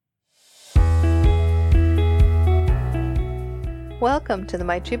Welcome to the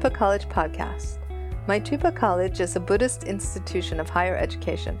Maitripa College podcast. Maitripa College is a Buddhist institution of higher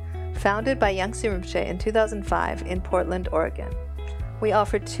education founded by Yangsi Rinpoche in 2005 in Portland, Oregon. We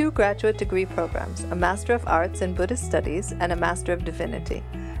offer 2 graduate degree programs, a Master of Arts in Buddhist Studies and a Master of Divinity,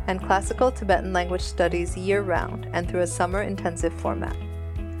 and classical Tibetan language studies year-round and through a summer intensive format.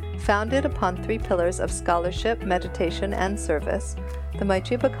 Founded upon 3 pillars of scholarship, meditation, and service, the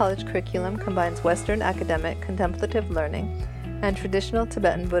Maitripa College curriculum combines Western academic contemplative learning and traditional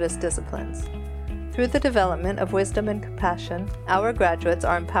Tibetan Buddhist disciplines. Through the development of wisdom and compassion, our graduates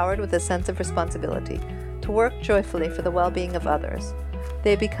are empowered with a sense of responsibility to work joyfully for the well-being of others.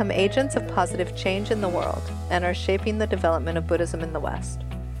 They become agents of positive change in the world and are shaping the development of Buddhism in the West.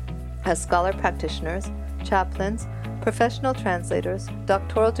 As scholar practitioners, chaplains, professional translators,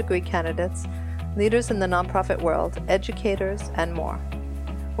 doctoral degree candidates, leaders in the nonprofit world, educators, and more.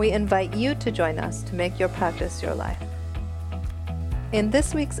 We invite you to join us to make your practice your life. In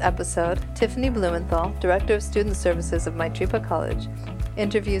this week's episode, Tiffany Blumenthal, Director of Student Services of Maitripa College,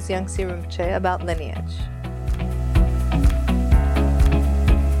 interviews Yangsi Rinpoche about Lineage.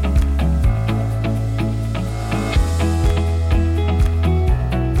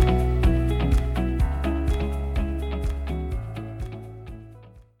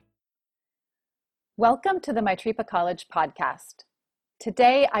 Welcome to the Maitripa College podcast.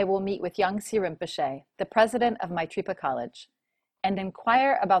 Today I will meet with Yangsi Rinpoche, the president of Maitripa College, and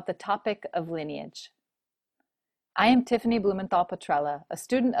inquire about the topic of lineage. I am Tiffany Blumenthal Petrella, a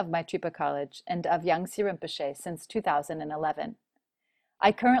student of Maitripa College and of Yangsi Rinpoche since 2011.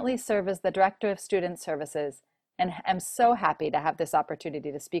 I currently serve as the Director of Student Services and am so happy to have this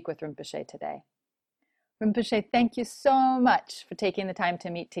opportunity to speak with Rinpoche today. Rinpoche, thank you so much for taking the time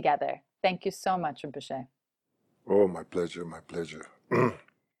to meet together. Thank you so much, Rinpoche. Oh, my pleasure, my pleasure.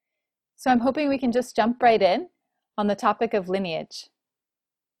 So I'm hoping we can just jump right in on the topic of lineage.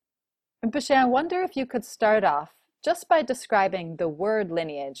 Rinpoche, I wonder if you could start off just by describing the word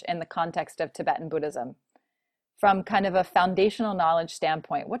lineage in the context of Tibetan Buddhism. From kind of a foundational knowledge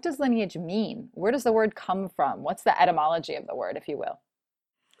standpoint, what does lineage mean? Where does the word come from? What's the etymology of the word, if you will?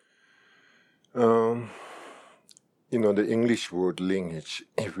 The English word lineage,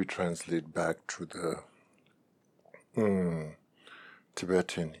 if we translate back to the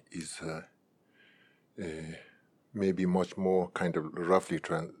Tibetan, is maybe much more kind of roughly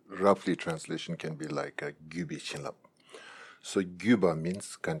translation can be like a gyubi chinlap. So gyuba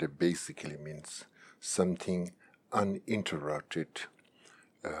means basically means something uninterrupted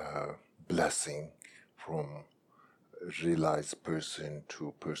blessing from realized person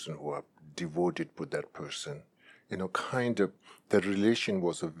to person who are devoted with that person. The relation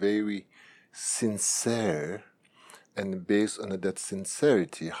was a very sincere, and based on that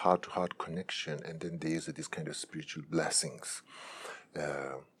sincerity, heart-to-heart connection, and then there's this kind of spiritual blessings,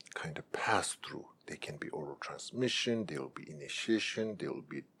 pass through. They can be oral transmission, there will be initiation, there will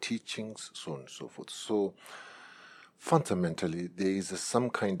be teachings, so on and so forth. So fundamentally, there is some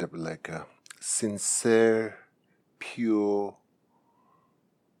kind of like a sincere, pure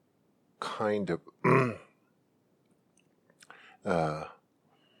kind of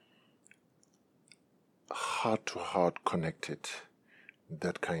heart-to-heart connected,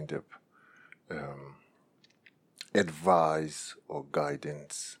 that kind of advice or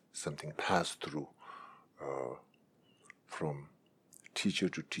guidance, something passed through from teacher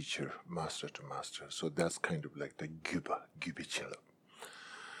to teacher, master to master. So that's kind of like the gyubi chinlap.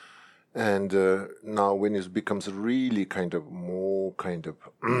 And now when it becomes really more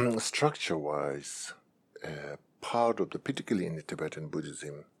structure-wise, part of particularly in the Tibetan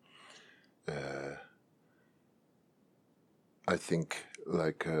Buddhism, I think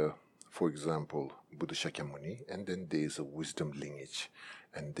for example, Buddha Shakyamuni, and then there's a wisdom lineage,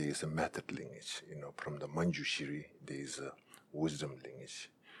 and there's a method lineage. From the Manjushri, there's a wisdom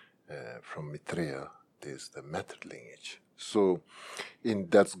lineage. From Maitreya, there's the method lineage. So,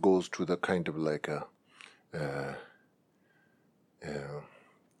 that goes to the kind of like a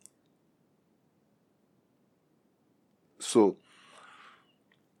So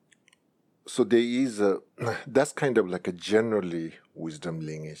there is that's kind of like a generally wisdom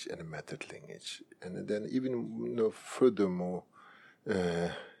lineage and a method lineage. And then even furthermore,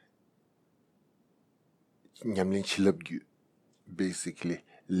 Nyamlin Chilabgyu, basically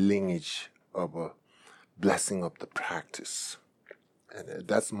lineage of a blessing of the practice. And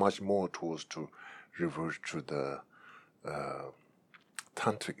that's much more towards to revert to the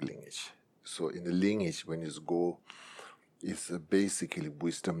tantric lineage. So in the lineage, when you go, it's basically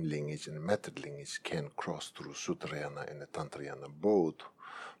wisdom lineage and method lineage can cross through Sutrayana and the Tantrayana both,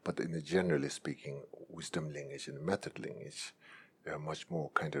 but generally speaking, wisdom lineage and method lineage much more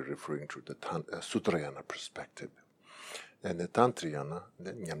kind of referring to the Sutrayana perspective. And the Tantrayana,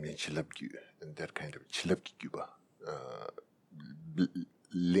 then Nyamlin Chilabgyu, and that kind of Chilabgyuba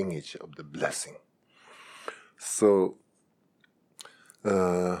lineage of the blessing. So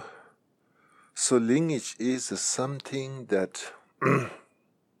lineage is something that,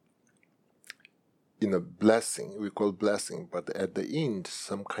 blessing, we call blessing, but at the end,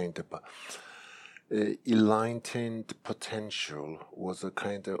 some kind of enlightened potential was a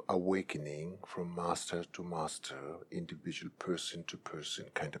kind of awakening from master to master, individual person to person,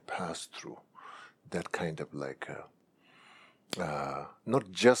 kind of pass through. That kind of like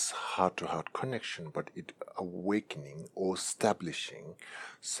not just heart-to-heart connection, but it awakening or establishing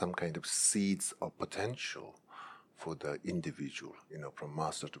some kind of seeds of potential for the individual, from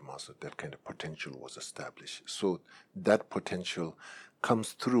master to master. That kind of potential was established. So that potential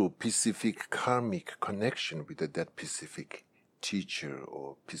comes through specific karmic connection with that specific teacher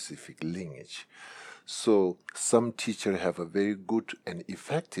or specific lineage. So some teacher have a very good and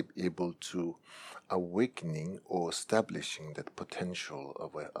effective able to awakening or establishing that potential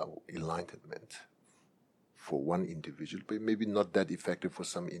of enlightenment for one individual, but maybe not that effective for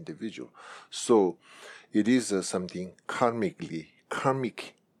some individual. So it is something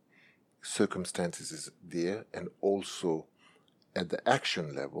karmic circumstances is there, and also at the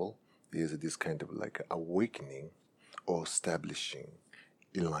action level, there's this kind of like awakening or establishing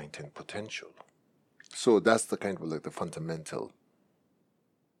enlightened potential. So that's the kind of like the fundamental.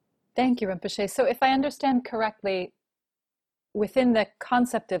 Thank you, Rinpoche. So if I understand correctly, within the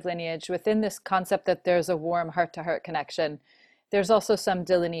concept of lineage, within this concept that there's a warm heart-to-heart connection, there's also some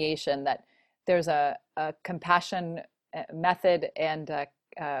delineation that there's a compassion method and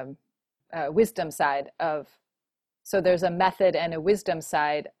a wisdom side of. So there's a method and a wisdom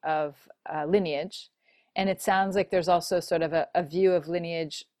side of lineage. And it sounds like there's also sort of a view of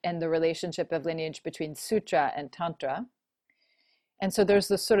lineage and the relationship of lineage between sutra and tantra. And so there's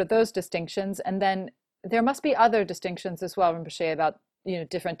those distinctions. And then there must be other distinctions as well, Rinpoche, about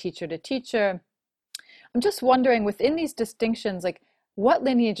different teacher to teacher. I'm just wondering, within these distinctions, like what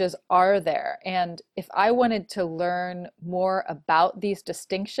lineages are there? And if I wanted to learn more about these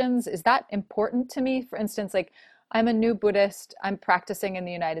distinctions, is that important to me? For instance, like I'm a new Buddhist, I'm practicing in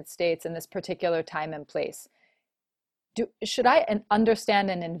the United States in this particular time and place. Should I understand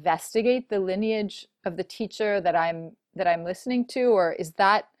and investigate the lineage of the teacher that I'm listening to, or is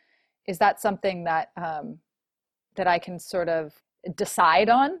that something that that I can sort of decide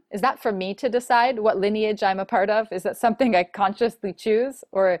on? Is that for me to decide what lineage I'm a part of? Is that something I consciously choose,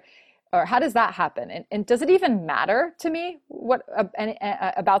 or how does that happen? And does it even matter to me what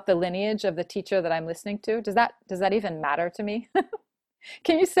about the lineage of the teacher that I'm listening to? Does that even matter to me?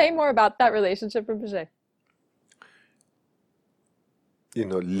 Can you say more about that relationship, Rinpoche?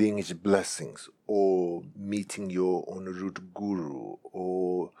 Lineage blessings, or meeting your own root guru,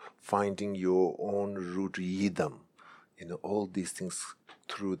 or finding your own root yidam, all these things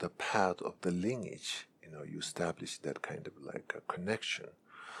through the path of the lineage, you establish that kind of like a connection.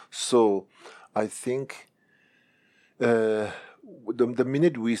 So I think the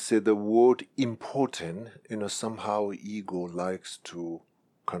minute we say the word important, somehow ego likes to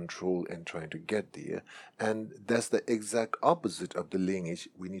control and trying to get there, and that's the exact opposite of the lineage.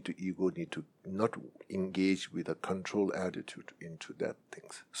 Ego need to not engage with a control attitude into that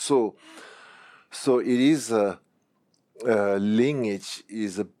things. So it is lineage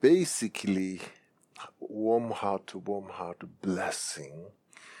is basically warm heart blessing,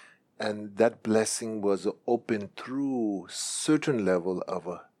 and that blessing was open through certain level of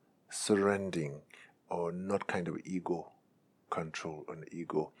a surrendering, or not kind of ego control, and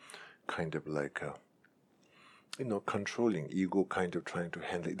ego kind of like controlling, ego kind of trying to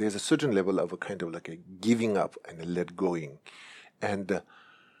handle it. There's a certain level of a kind of like a giving up and a let going, and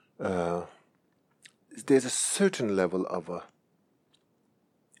there's a certain level of a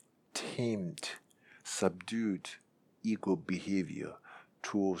tamed, subdued ego behavior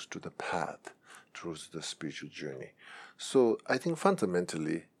towards to the path, towards the spiritual journey. So I think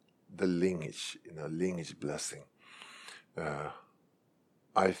fundamentally the lineage, lineage blessing,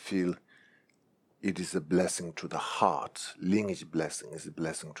 I feel it is a blessing to the heart. Lineage blessing is a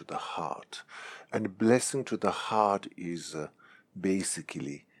blessing to the heart. And blessing to the heart is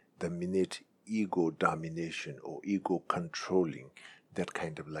basically the minute ego domination or ego controlling, that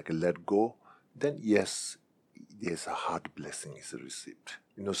kind of like a let go, then yes, there's a heart blessing is received.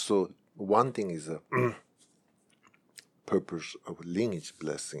 So one thing is a purpose of lineage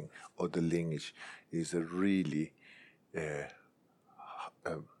blessing, or the lineage is a really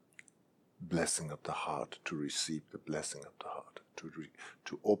blessing of the heart, to receive the blessing of the heart,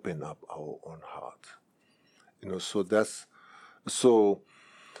 to open up our own heart. So that's so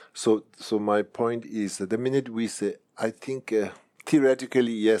my point is that the minute we say, I think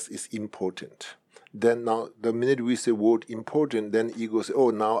theoretically, yes, it's important. Then now, the minute we say word important, then ego says, oh,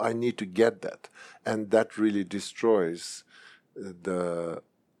 now I need to get that. And that really destroys the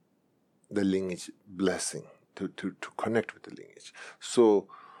lineage blessing, to connect with the lineage. So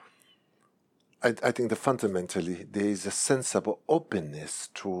I think that fundamentally there is a sense of openness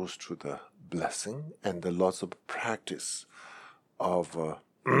towards to the blessing, and the lots of practice of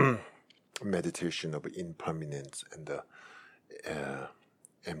meditation of impermanence and the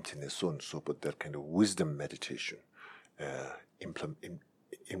emptiness, so on and so forth, that kind of wisdom meditation,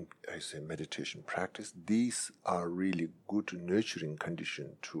 meditation practice. These are really good nurturing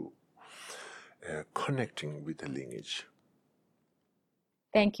condition to connecting with the lineage.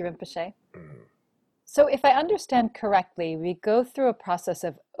 Thank you, Rinpoche. So if I understand correctly, we go through a process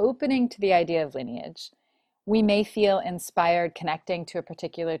of opening to the idea of lineage. We may feel inspired connecting to a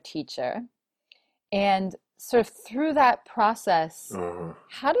particular teacher. And sort of through that process,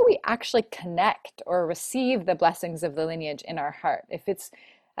 how do we actually connect or receive the blessings of the lineage in our heart? If it's,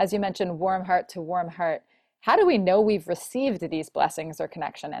 as you mentioned, warm heart to warm heart, how do we know we've received these blessings or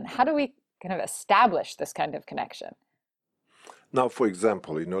connection? And how do we kind of establish this kind of connection? Now, for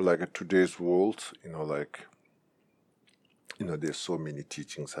example, like in today's world, there's so many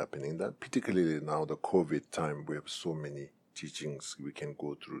teachings happening, that particularly now the COVID time, we have so many teachings. We can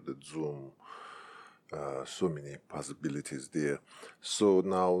go through the Zoom, so many possibilities there. So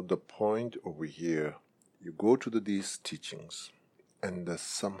now the point over here, you go to these teachings, and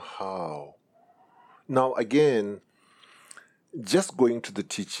somehow, now again, just going to the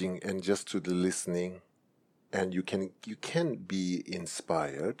teaching and just to the listening, and you can be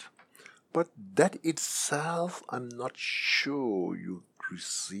inspired, but that itself, I'm not sure you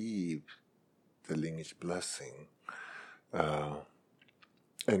receive the lineage blessing. And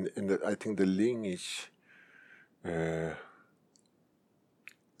I think the lineage,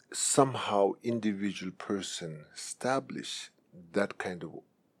 somehow individual person establish that kind of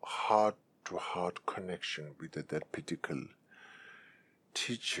heart-to-heart connection with that particular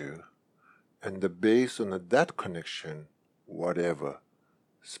teacher, and based on that connection, whatever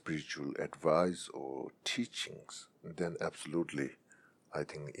spiritual advice or teachings, then absolutely, I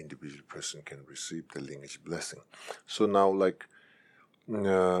think individual person can receive the lineage blessing. So now,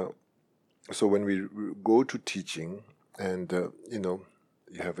 so when we go to teaching, and you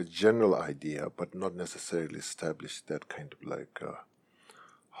have a general idea, but not necessarily establish that kind of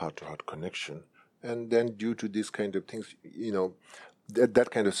heart-to-heart connection, and then due to these kind of things,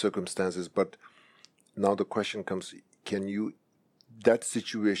 that kind of circumstances. But now the question comes: that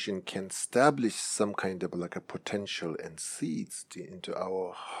situation can establish some kind of a potential and seeds into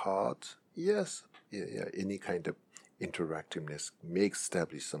our heart? Yes, yeah. Any kind of interactiveness may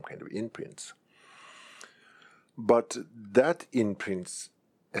establish some kind of imprints. But that imprints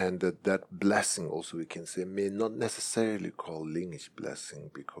and that blessing also, we can say, may not necessarily call lineage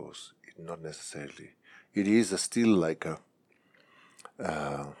blessing, because it is still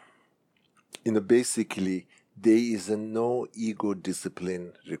basically there is no ego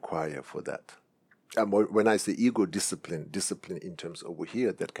discipline required for that. When I say ego discipline in terms over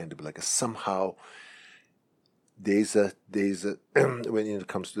here, that kind of somehow there's a when it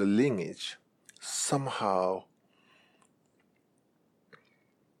comes to the lineage, somehow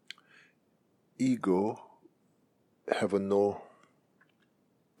ego have no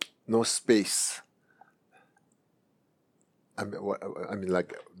space.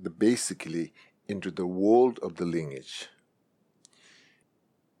 Basically into the world of the lineage,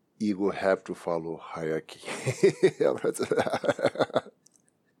 ego have to follow hierarchy.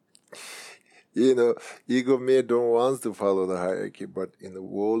 Ego may don't want to follow the hierarchy, but in the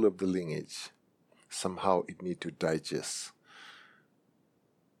world of the lineage, somehow it need to digest.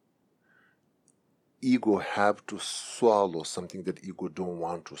 Ego have to swallow something that ego don't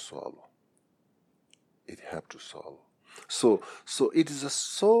want to swallow. It have to swallow. So it is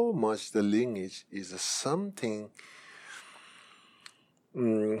so much, the lineage is something.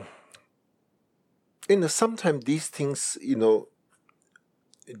 Sometimes these things, due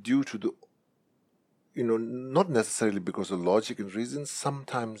to the, not necessarily because of logic and reason,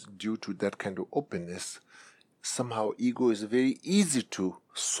 sometimes due to that kind of openness, somehow ego is very easy to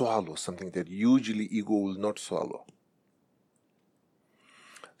swallow something that usually ego will not swallow.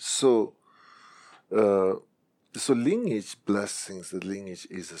 So lineage blessings, the lineage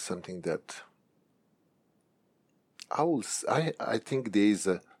is something that I think there is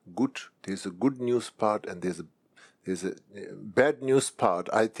there's a good news part, and there's a bad news part.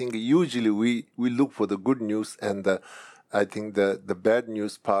 I think usually we look for the good news, and I think the bad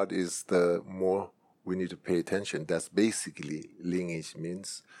news part is the more we need to pay attention. That's basically lineage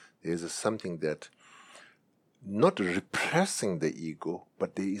means. There's something that not repressing the ego,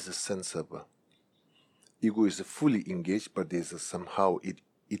 but there is a sense of ego is fully engaged, but there's somehow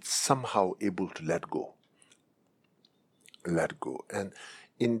it's somehow able to let go, and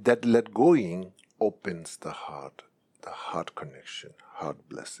in that let going opens the heart connection, heart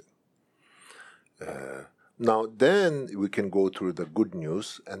blessing. Now then we can go through the good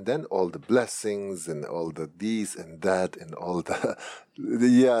news, and then all the blessings and all the this and that and all the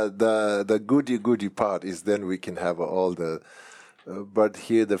goody part is then we can have all the but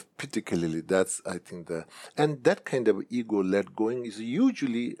here particularly that's I think and that kind of ego let going is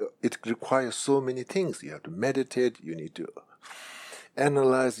usually it requires so many things. You have to meditate, you need to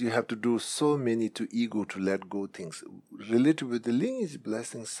analyze, you have to do so many to ego to let go things. Related with the lineage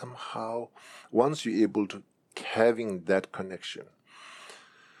blessing, somehow once you're able to having that connection,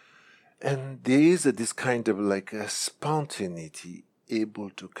 and there is this kind of like a spontaneity able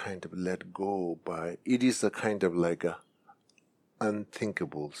to kind of let go by, it is a kind of like a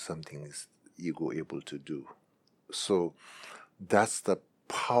unthinkable something is ego able to do. So that's the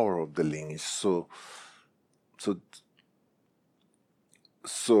power of the lineage. So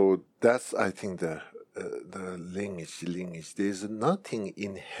that's I think the lineage. There's nothing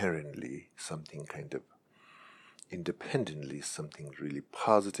inherently something kind of independently something really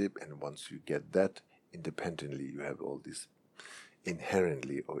positive, and once you get that independently, you have all this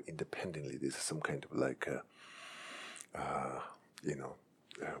inherently or independently. There's some kind of like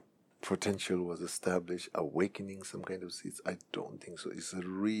potential was established, awakening some kind of seeds. I don't think so. It's a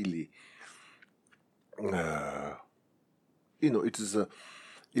really it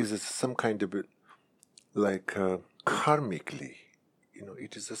is some kind of like karmically,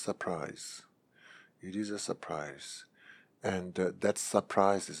 it is a surprise. It is a surprise, and that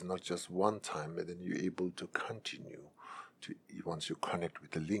surprise is not just one time, but then you're able to continue to once you connect with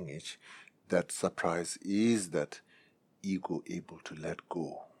the lineage. That surprise is that ego able to let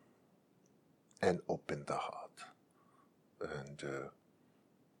go and open the heart, and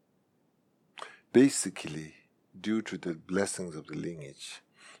basically due to the blessings of the lineage,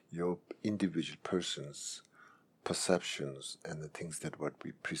 your individual person's perceptions and the things that what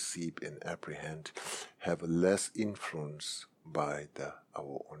we perceive and apprehend have a less influence by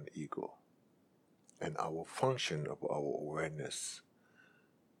our own ego, and our function of our awareness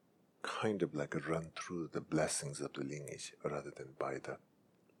kind of like a run through the blessings of the lineage rather than by the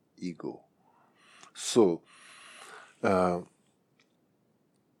ego. So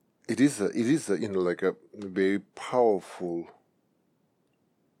it is a like a very powerful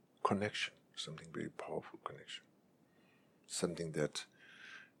connection, something very powerful connection. Something that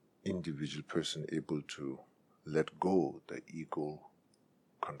individual person able to let go the ego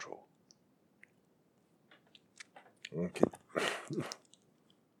control. Okay.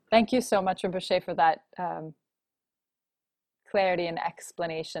 Thank you so much, Rinpoche, for that clarity and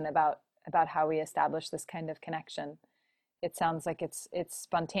explanation about how we establish this kind of connection. It sounds like it's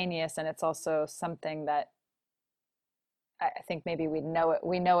spontaneous, and it's also something that I think maybe we know it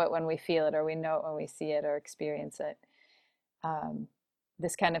when we feel it, or we know it when we see it or experience it.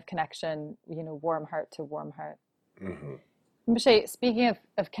 This kind of connection, warm heart to warm heart. Mm-hmm. Rinpoche, speaking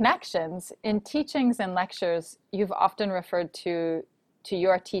of connections, in teachings and lectures, you've often referred to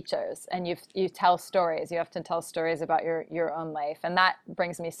your teachers, and you tell stories. You often tell stories about your own life, and that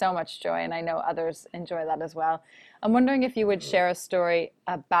brings me so much joy, and I know others enjoy that as well. I'm wondering if you would share a story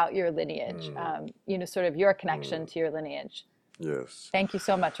about your lineage, sort of your connection to your lineage. Yes. Thank you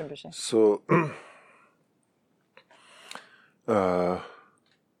so much, Rinpoche. So,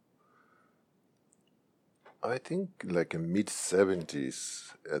 I think like in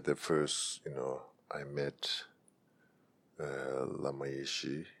mid-70s, at the first, I met Lama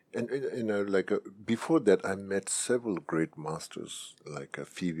Yeshe. And, before that, I met several great masters, like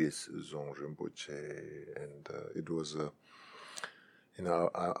Phoebus Zong Rinpoche, and it was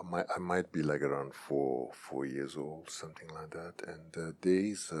I might be like around 4 years old, something like that.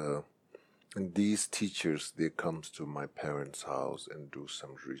 And these teachers, they comes to my parents' house and do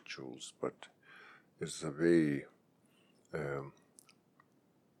some rituals, but it's a very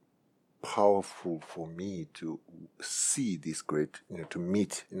powerful for me to see this great, to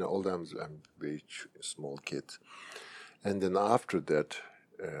meet. All times I'm very small kid, and then after that,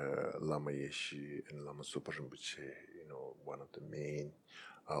 Lama Yeshe and Lama Zopa Rinpoche, one of the main,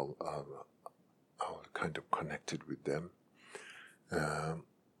 I'll kind of connected with them.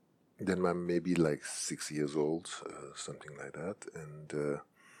 then I'm maybe like 6 years old, something like that, and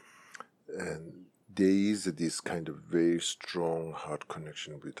there is this kind of very strong heart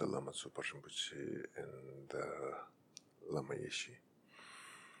connection with the Lama Zopa Rinpoche and Lama Yeshe.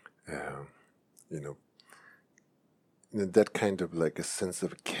 That kind of like a sense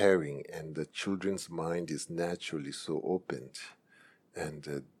of caring, and the children's mind is naturally so opened,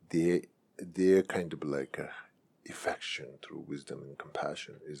 and their kind of like affection through wisdom and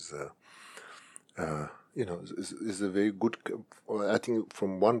compassion is is a very good. I think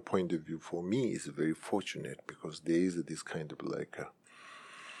from one point of view, for me, is very fortunate, because there is this kind of like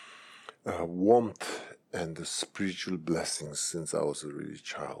warmth and the spiritual blessings since I was a really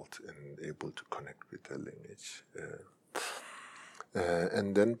child and able to connect with the lineage.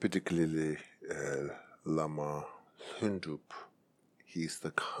 And then particularly Lama Hundup, he's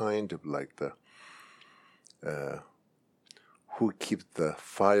the kind of like the who keeps the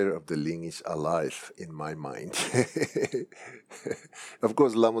fire of the lineage alive in my mind. Of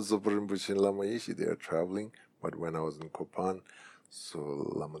course, Lama Zopa Rinpoche and Lama Yeshe, they are traveling, but when I was in Kopan, so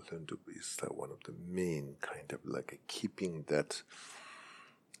Lama Hundup is one of the main kind of like keeping that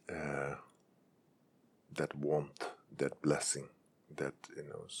that warmth, that blessing, that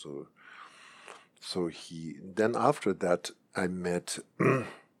so he, then after that I met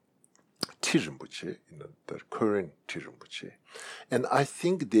Rinpoche, the current Rinpoche, and I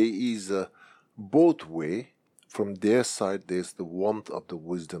think there is both way. From their side there's the warmth of the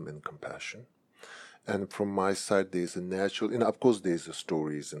wisdom and compassion, and from my side there's a natural, of course there's the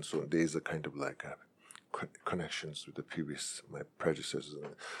stories, and so there's a kind of like connections with my predecessors,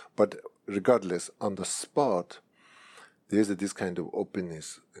 but regardless, on the spot there's this kind of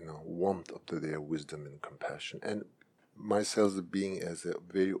openness, warmth of their wisdom and compassion, and myself being as a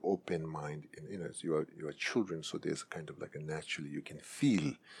very open mind, and you are children, so there's a kind of like a naturally you can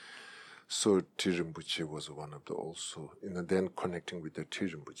feel. So Rinpoche was one of the also, then connecting with the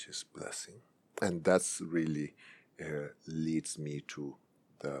Rinpoche's blessing, and that's really leads me to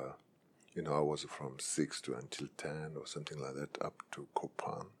the, I was from 6 to until 10 or something like that, up to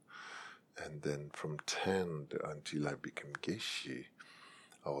Kopan, and then from 10 until I became Geshe,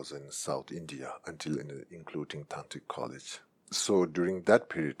 I was in South India until including Tantric College. So during that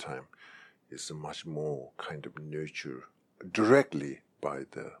period of time, it's a much more kind of nurture directly by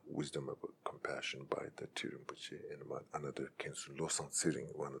the wisdom of compassion by the Rinpoche and another Khensun Losang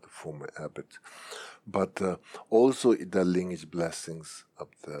Tsering, one of the former abbots. But also the lineage blessings of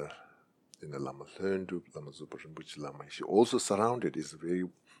the Lama Hundup, Lama Zopa Rinpoche, Lama Yeshe, also surrounded is very,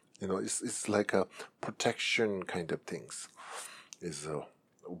 it's like a protection kind of things. Is a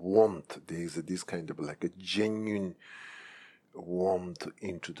warmth. There is this kind of like a genuine warmth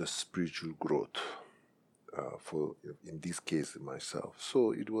into the spiritual growth. For in this case myself,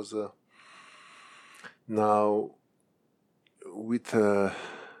 so it was a now with I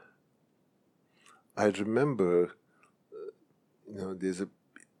remember there's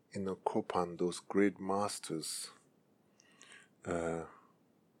Kopan, those great masters, when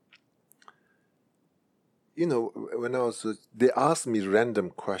I was they asked me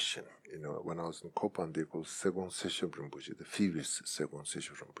random question. When I was in Kopan, they called Segon Sesho Rinpoche, the previous Segon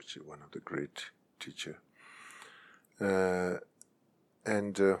Sesho Rinpoche, one of the great teacher. I'm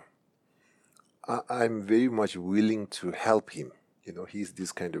very much willing to help him. He's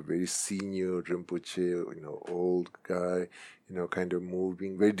this kind of very senior Rinpoche, old guy, kind of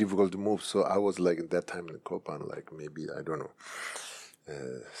moving, very difficult to move. So I was like at that time in Kopan, like maybe, I don't know,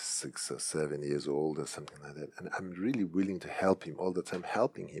 6 or 7 years old or something like that. And I'm really willing to help him all the time,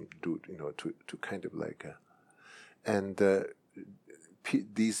 helping him do, to kind of like,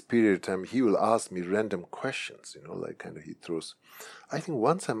 this period of time, he will ask me random questions, like kind of he throws. I think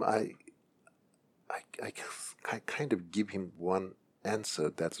one time I kind of give him one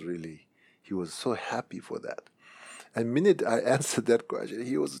answer that's really, he was so happy for that. And the minute I answered that question,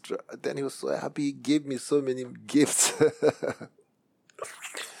 he was so happy, he gave me so many gifts.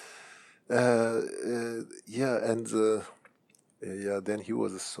 Then he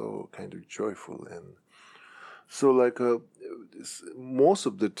was so kind of joyful, and so like most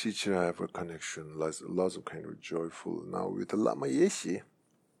of the teacher I have a connection, lots of kind of joyful. Now with the Lama Yeshe,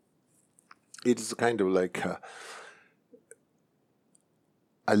 it is kind of like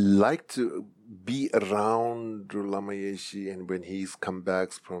I like to be around Lama Yeshe, and when he's come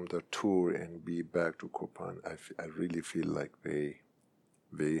back from the tour and be back to Kopan, I really feel like very,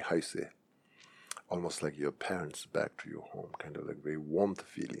 very haise, almost like your parents back to your home, kind of like very warmth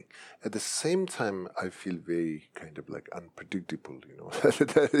feeling. At the same time, I feel very kind of like unpredictable,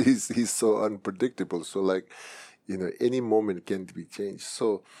 he's so unpredictable. So like, any moment can be changed.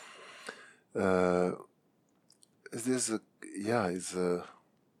 So there's a it's a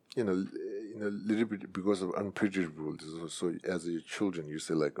little bit because of unpredictable. So as your children, you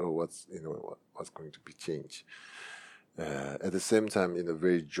say like, oh, what's going to be changed? At the same time,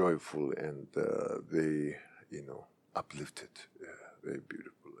 very joyful and very uplifted, very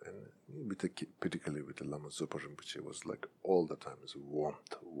beautiful, and particularly with the Lama Zopa Rinpoche, it was like all the time is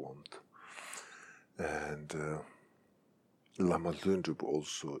warmth, and Lama Lundrup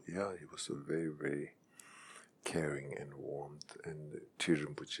also, he was a very, very caring and warmth, and Thi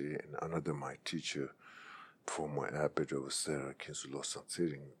Rinpoche and another my teacher, former abbot of Sarah Kinsulo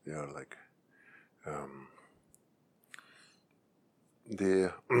Santsiring, they are like they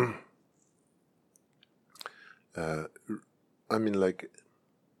like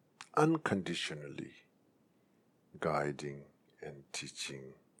unconditionally guiding and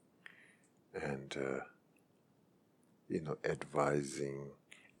teaching and advising.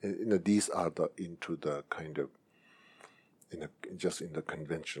 These are into the kind of just in the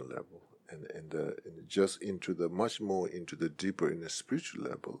conventional level, and just into the much more into the deeper in the spiritual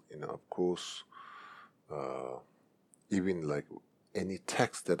level. Of course, even like any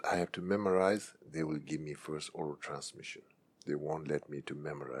text that I have to memorize, they will give me first oral transmission. They won't let me to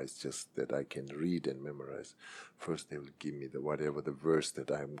memorize just that I can read and memorize. First, they will give me whatever the verse that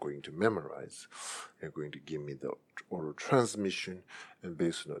I'm going to memorize. They're going to give me the oral transmission, and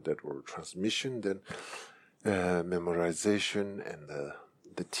based on that oral transmission, then memorization and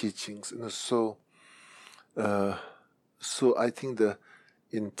the teachings. So I think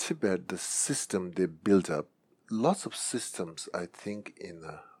in Tibet, the system they built up, lots of systems, I think,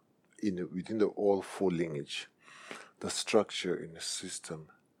 within the all four lineage, the structure in the system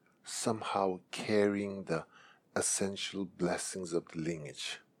somehow carrying the essential blessings of the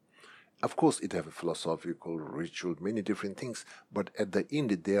lineage. Of course, it have a philosophical, ritual, many different things, but at the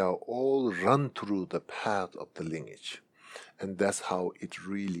end, they are all run through the path of the lineage. And that's how it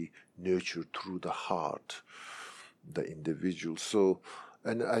really nurtured through the heart, the individual. So,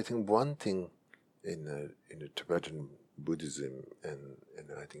 and I think one thing in the Tibetan Buddhism, and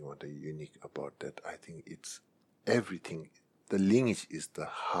I think what is unique about that, I think it's everything. The lineage is the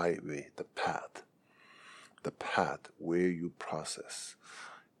highway, the path where you process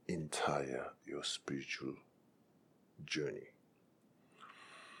entire your spiritual journey.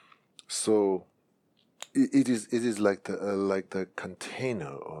 So it is like the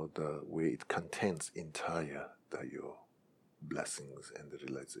container, or the way it contains entire your blessings and the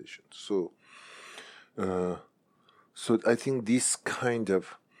realization. So I think this kind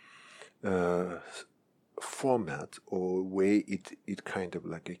of format or way it kind of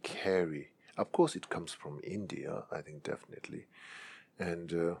like a carry. Of course, it comes from India, I think, definitely.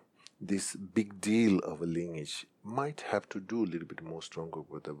 And this big deal of a lineage might have to do a little bit more stronger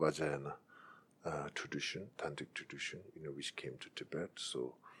with the Vajrayana tradition, Tantric tradition, which came to Tibet.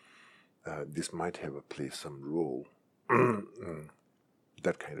 So this might have play some role,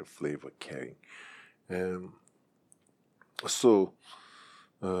 that kind of flavor carrying.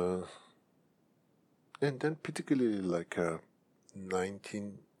 And then particularly like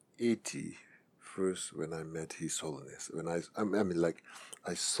 1980, first when I met His Holiness, when I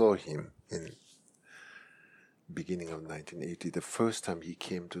saw him in beginning of 1980, the first time he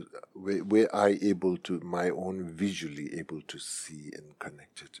came to where I able to my own visually able to see and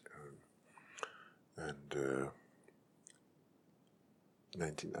connect it, and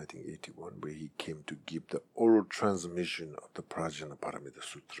 1981, where he came to give the oral transmission of the Prajna Paramita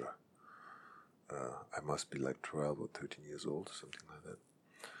Sutra. I must be like 12 or 13 years old, something like that.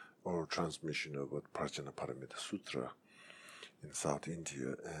 Oral transmission of what Prajna Paramita Sutra in South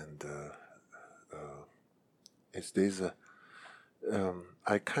India, and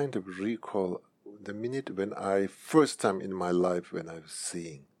I kind of recall the minute when I first time in my life when I was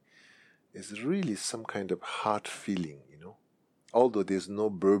seeing, is really some kind of heart feeling, Although there's no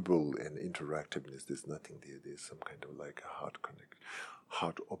verbal and interactiveness, there's nothing there. There's some kind of like a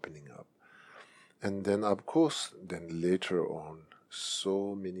heart opening up. And then, of course, then later on,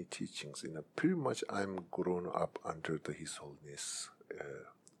 so many teachings. Pretty much I'm grown up under His Holiness,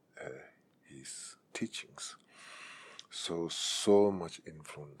 his teachings. So much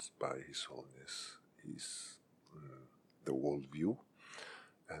influenced by His Holiness, the worldview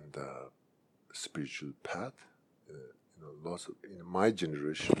and the spiritual path. Lots of, in my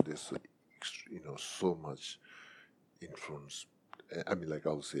generation, there's so much influence. I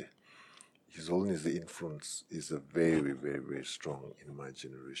would say, His Holiness, the influence is a very, very, very strong in my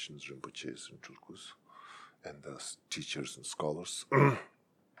generations, Rinpoches and Tulkus, and the teachers and scholars.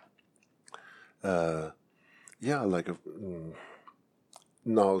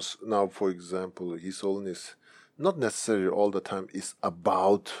 now, for example, His Holiness, not necessarily all the time, is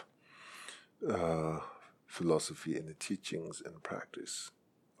about philosophy and the teachings and practice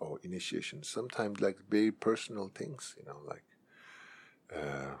or initiation. Sometimes like very personal things, like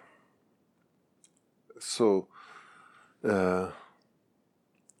so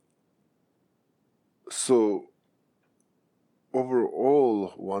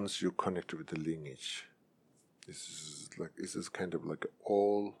overall, once you connect with the lineage, this is kind of like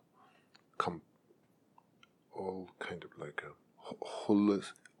all kind of like a whole,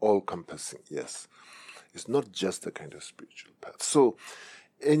 all-compassing. Yes, it's not just a kind of spiritual path. So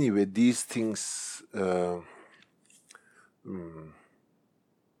anyway, these things and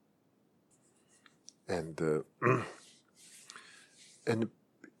and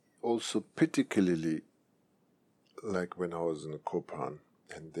also particularly like when I was in Kopan,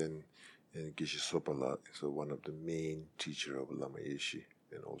 and then in Geshe Sopala is one of the main teacher of Lama Yeshe,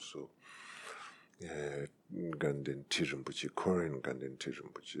 and also Ganden Tirumpuche, Korean Ganden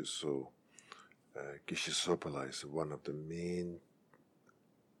Tirumpuche. So Geshe Sopala is one of the main,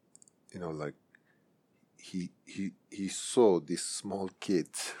 like he saw this small kid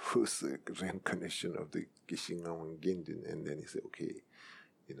who's a reincarnation of the Geshe Ngawang Gendin, and then he said, okay,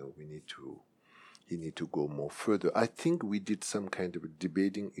 he need to go more further. I think we did some kind of a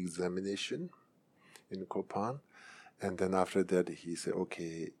debating examination in Kopan, and then after that he said,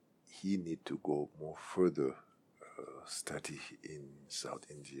 okay, he need to go more further study in South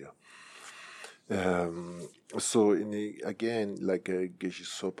India. So again, like Geshe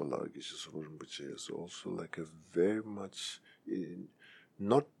Sopala Rinpoche is also like a very much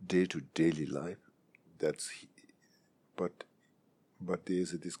not day-to-daily life. But there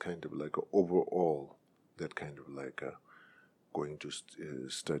is this kind of like a overall, that kind of like going to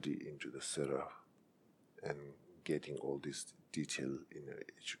study into the Seraph and getting all this detail in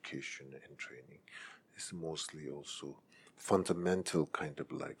education and training. It's mostly also fundamental kind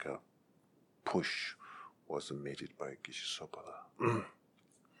of like a push was made it by Geshe Sopala.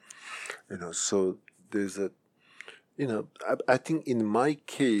 So there's I think in my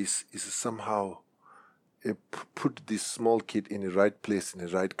case is somehow put this small kid in the right place, in the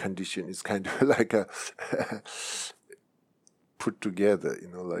right condition. It's kind of like a put together,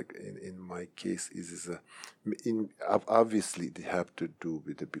 like in my case obviously they have to do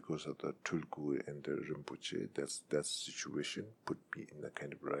with it because of the Tulku and the Rinpoche. That situation put me in the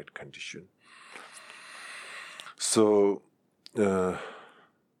kind of right condition. So it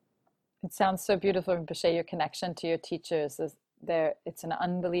sounds so beautiful, Rinpoche. Your connection to your teachers is there. It's an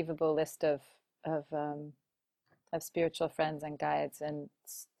unbelievable list of spiritual friends and guides, and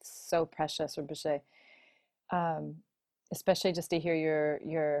so precious, Rinpoche. Especially just to hear your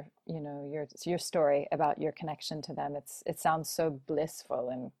story about your connection to them. It sounds so blissful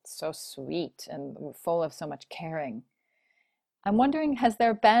and so sweet and full of so much caring. I'm wondering, has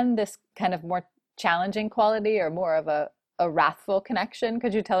there been this kind of more challenging quality or more of a wrathful connection?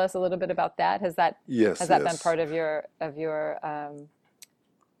 Could you tell us a little bit about that? Has that been part of your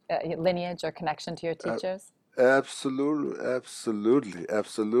lineage or connection to your teachers? Absolutely.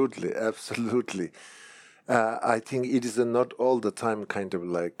 I think it is not all the time kind of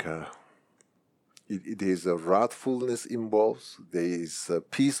like it is a wrathfulness involved, there is a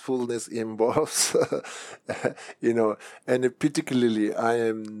peacefulness involved, and particularly I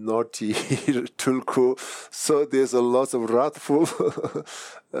am naughty Tulku, so there's a lot of wrathful,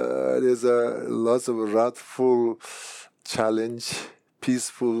 challenge,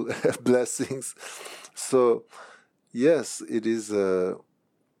 peaceful blessings. So yes, it is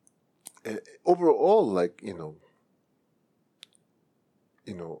overall like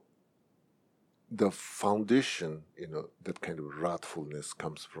the foundation, that kind of wrathfulness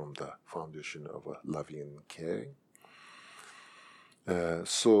comes from the foundation of loving and caring.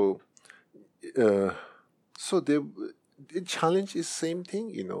 So the challenge is same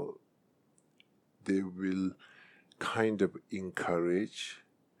thing, they will kind of encourage,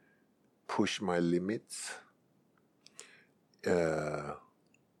 push my limits,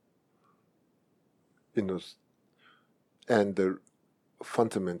 and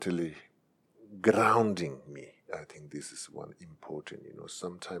fundamentally grounding me. I think this is one important,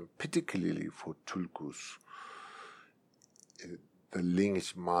 sometimes particularly for Tulkus, the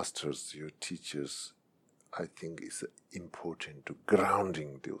lineage masters, your teachers, I think is important to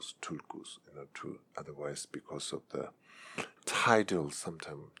grounding those Tulkus, otherwise because of the title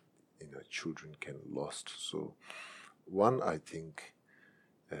sometimes, children can lost. So one, I think,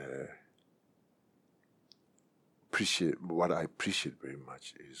 what I appreciate very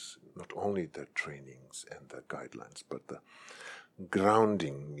much is not only the trainings and the guidelines, but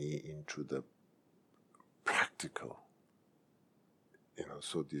grounding me into the practical.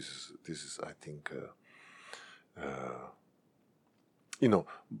 So this is I think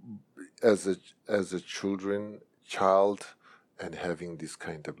as a child and having this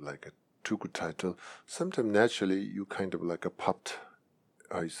kind of like a tuku title, sometimes naturally you kind of like a popped,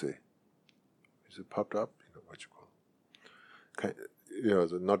 how you say, is it popped up? What you call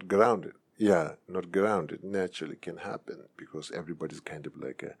it? Not grounded. Yeah, not grounded naturally can happen because everybody's kind of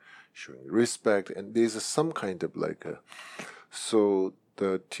like showing respect, and there's some kind of like so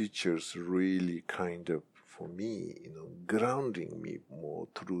the teachers really kind of, for me, grounding me more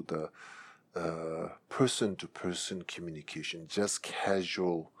through the person-to-person communication, just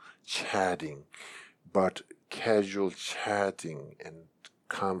casual chatting, but casual chatting and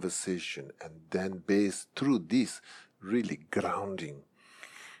conversation, and then based through this, really grounding.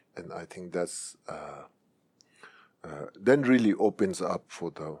 And I think that's then really opens up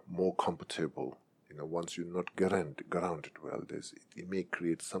for the more comfortable. Once you're not grounded well, it may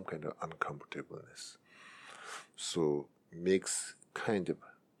create some kind of uncomfortableness. So makes kind of,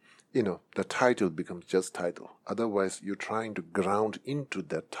 the title becomes just title. Otherwise, you're trying to ground into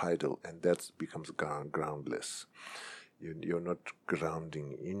that title, and that becomes groundless. You're not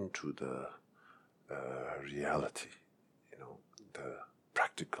grounding into the reality, the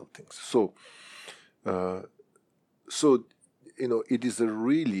practical things. So, it is a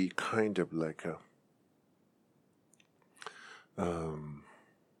really kind of like a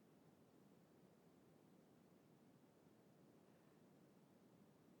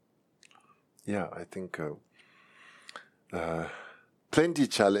I think plenty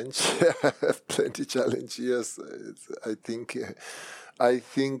challenge, plenty challenge. Yes, I think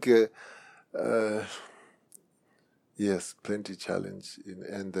yes, plenty challenge,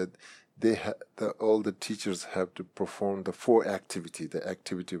 and that all the teachers have to perform the 4 activity: the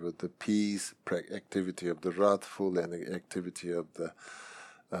activity of the peace, activity of the wrathful, and the activity of the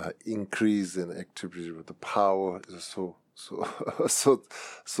increase, and activity of the power. So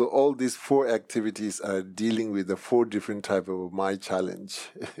all these 4 activities are dealing with the 4 different type of my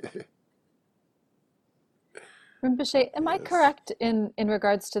challenge. Rinpoche, am I correct in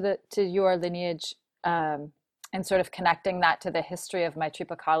regards to your lineage and sort of connecting that to the history of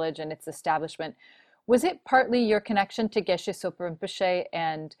Maitripa College and its establishment? Was it partly your connection to Geshe Sopa Rinpoche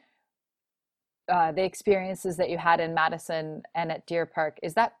and the experiences that you had in Madison and at Deer Park?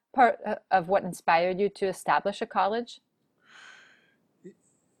 Is that part of what inspired you to establish a college?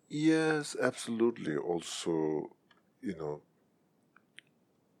 Yes, absolutely. Also,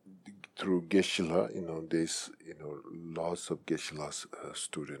 through Geshe-la, there's, lots of Geshe-la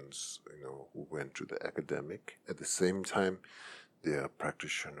students, who went to the academic. At the same time, they are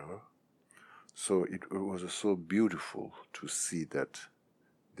practitioner. So it was so beautiful to see that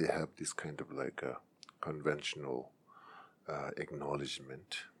they have this kind of like a conventional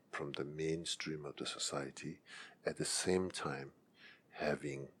acknowledgement from the mainstream of the society. At the same time,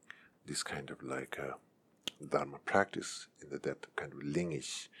 having this kind of like a Dharma practice, that kind of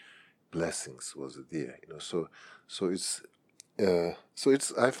lineage blessings was there, so it's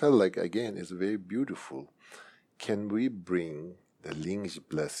I felt like, again, it's very beautiful. Can we bring the lineage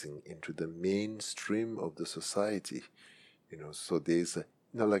blessing into the mainstream of the society? So there's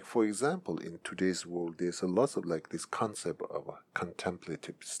like, for example, in today's world, there's a lot of like this concept of a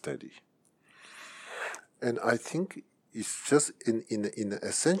contemplative study, and I think it's just in an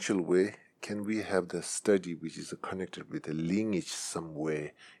essential way. Can we have the study which is connected with the lineage some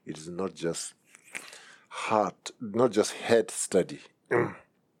way? It is not just heart, not just head study.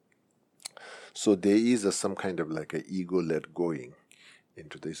 So there is some kind of like a ego-led going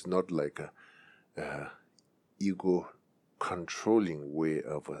into this, not like a ego controlling way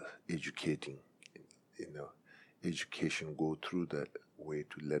of educating. Education go through that way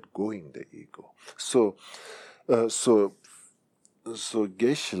to let going the ego. So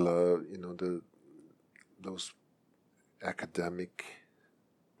Geshe-la, those academic,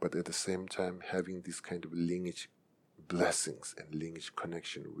 but at the same time having this kind of lineage blessings and lineage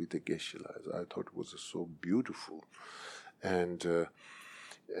connection with the Geshe-la, I thought was so beautiful. And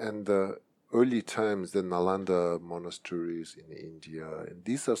the early times, the Nalanda monasteries in India, and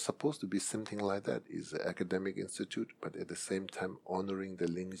these are supposed to be something like that, is an academic institute, but at the same time honoring the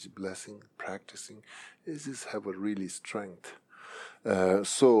lineage blessing, practicing, is have a really strength.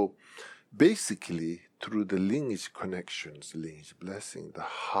 So basically, through the lineage connections, lineage blessing, the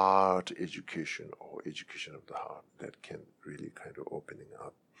heart education or education of the heart, that can really kind of opening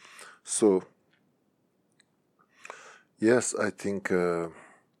up. So yes, I think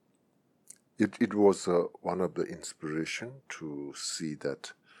it was one of the inspiration to see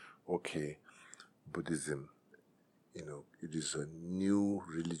that, okay, Buddhism, it is a new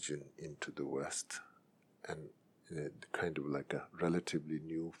religion into the West, and kind of like a relatively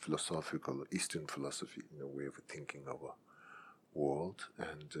new philosophical Eastern philosophy, way of thinking of a world,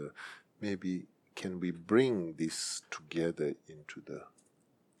 and maybe can we bring this together into the,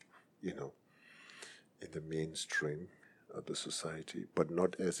 in the mainstream of the society, but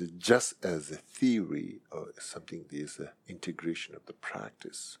not just as a theory or something. There's an integration of the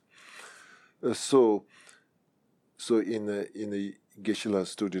practice. So in the Geshe-la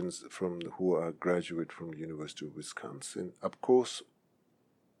students who are graduate from the University of Wisconsin, of course,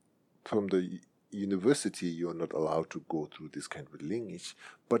 from the university you're not allowed to go through this kind of lineage,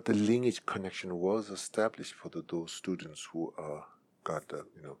 but the lineage connection was established for those students who got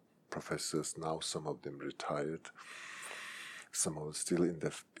professors now. Some of them retired. Some are still in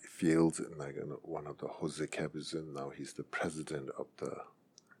the field, like one of the Jose Cabezon. Now he's the president of the,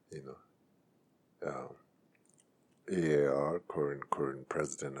 AAR, current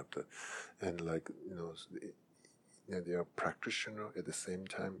president of the, and they are practitioner at the same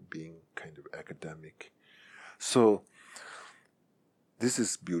time being kind of academic. So this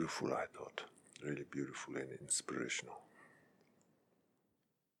is beautiful, I thought, really beautiful and inspirational.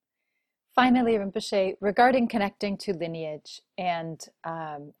 Finally, Rinpoche, regarding connecting to Lineage and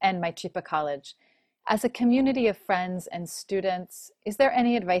Maitripa College, as a community of friends and students, is there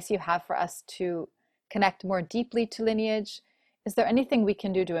any advice you have for us to connect more deeply to Lineage? Is there anything we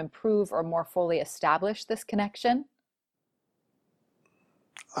can do to improve or more fully establish this connection?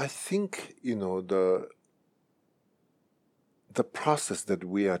 I think, the process that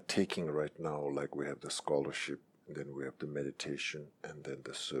we are taking right now, like we have the scholarship, and then we have the meditation, and then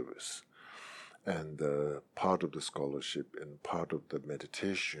the service. And part of the scholarship and part of the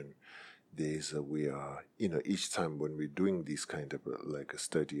meditation, we are, each time when we're doing this kind of like a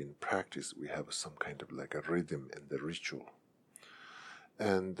study and practice, we have some kind of like a rhythm and the ritual.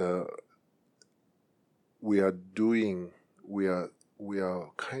 And we are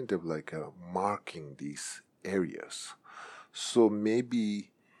kind of like marking these areas. So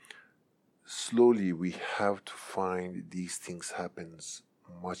maybe slowly we have to find these things happens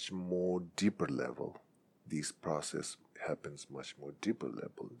much more deeper level. This process happens much more deeper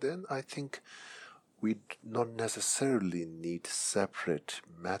level. Then I think we not necessarily need separate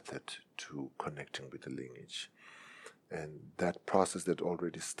method to connecting with the lineage. And that process that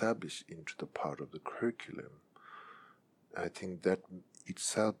already established into the part of the curriculum, I think that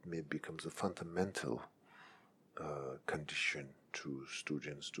itself may becomes a fundamental condition to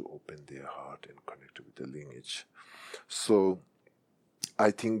students to open their heart and connect with the lineage. So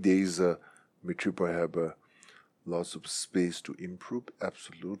I think there is Maitripa have lots of space to improve.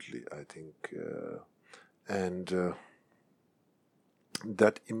 Absolutely, I think, and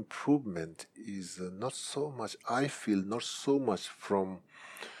that improvement is not so much. I feel not so much from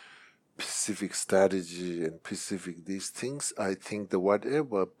specific strategy and specific these things. I think that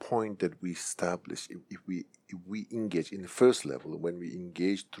whatever point that we establish, if we engage in the first level, when we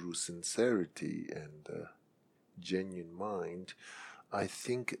engage through sincerity and genuine mind, I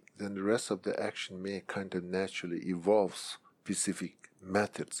think then the rest of the action may kind of naturally evolve. Specific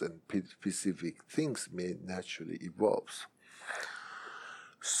methods and specific things may naturally evolve.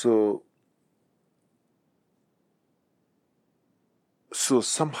 So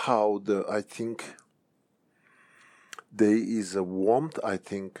somehow I think there is a warmth, I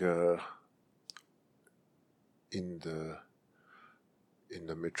think, in the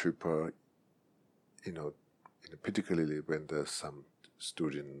Maitripa, particularly when there's some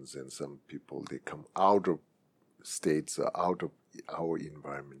students and some people, they come out of states, out of our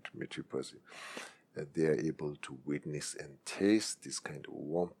environment, Maitripa, they are able to witness and taste this kind of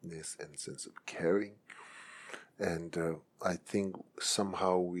warmthness and sense of caring. And I think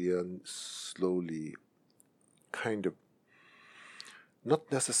somehow we are slowly kind of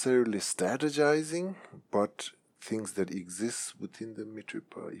not necessarily strategizing, but things that exist within the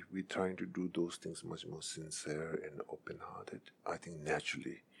Maitripa, if we're trying to do those things much more sincere and open-hearted, I think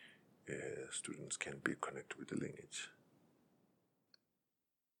naturally students can be connected with the lineage.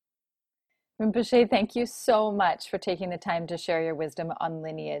 Rinpoche, thank you so much for taking the time to share your wisdom on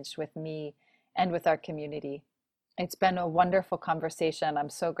lineage with me and with our community. It's been a wonderful conversation. I'm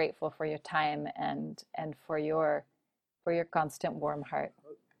so grateful for your time and for your constant warm heart.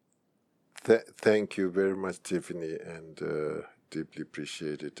 Thank you very much, Tiffany, and deeply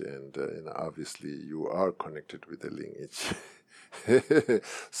appreciate it. And obviously, you are connected with the lineage.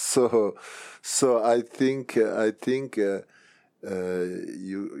 So I think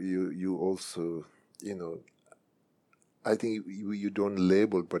you also, I think you don't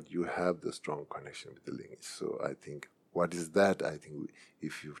label, but you have the strong connection with the lineage. So I think, what is that? I think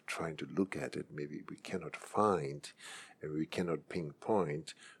if you're trying to look at it, maybe we cannot find and we cannot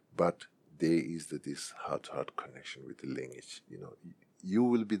pinpoint, but there is this heart-to-heart connection with the lineage. You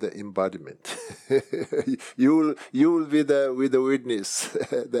will be the embodiment. you will be the witness,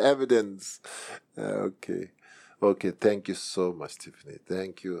 the evidence. Okay. Thank you so much, Tiffany.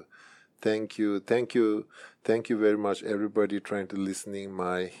 Thank you very much, everybody trying to listening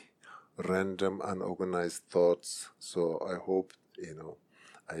my random, unorganized thoughts. So I hope,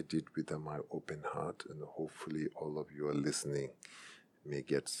 I did with my open heart, and hopefully all of you are listening may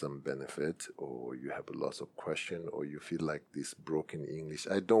get some benefit, or you have a lot of question, or you feel like this broken English,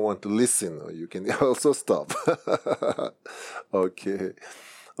 I don't want to listen, or you can also stop. Okay,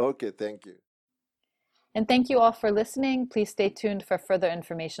 thank you. And thank you all for listening. Please stay tuned for further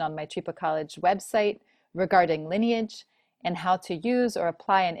information on Maitripa College website regarding lineage and how to use or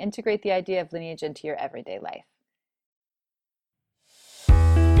apply and integrate the idea of lineage into your everyday life.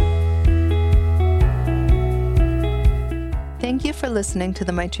 Thank you for listening to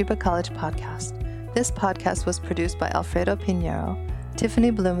the Maitripa College podcast. This podcast was produced by Alfredo Pinheiro, Tiffany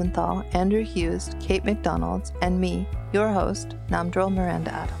Blumenthal, Andrew Hughes, Kate McDonald, and me, your host, Namdrol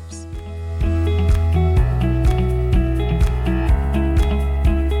Miranda Adams.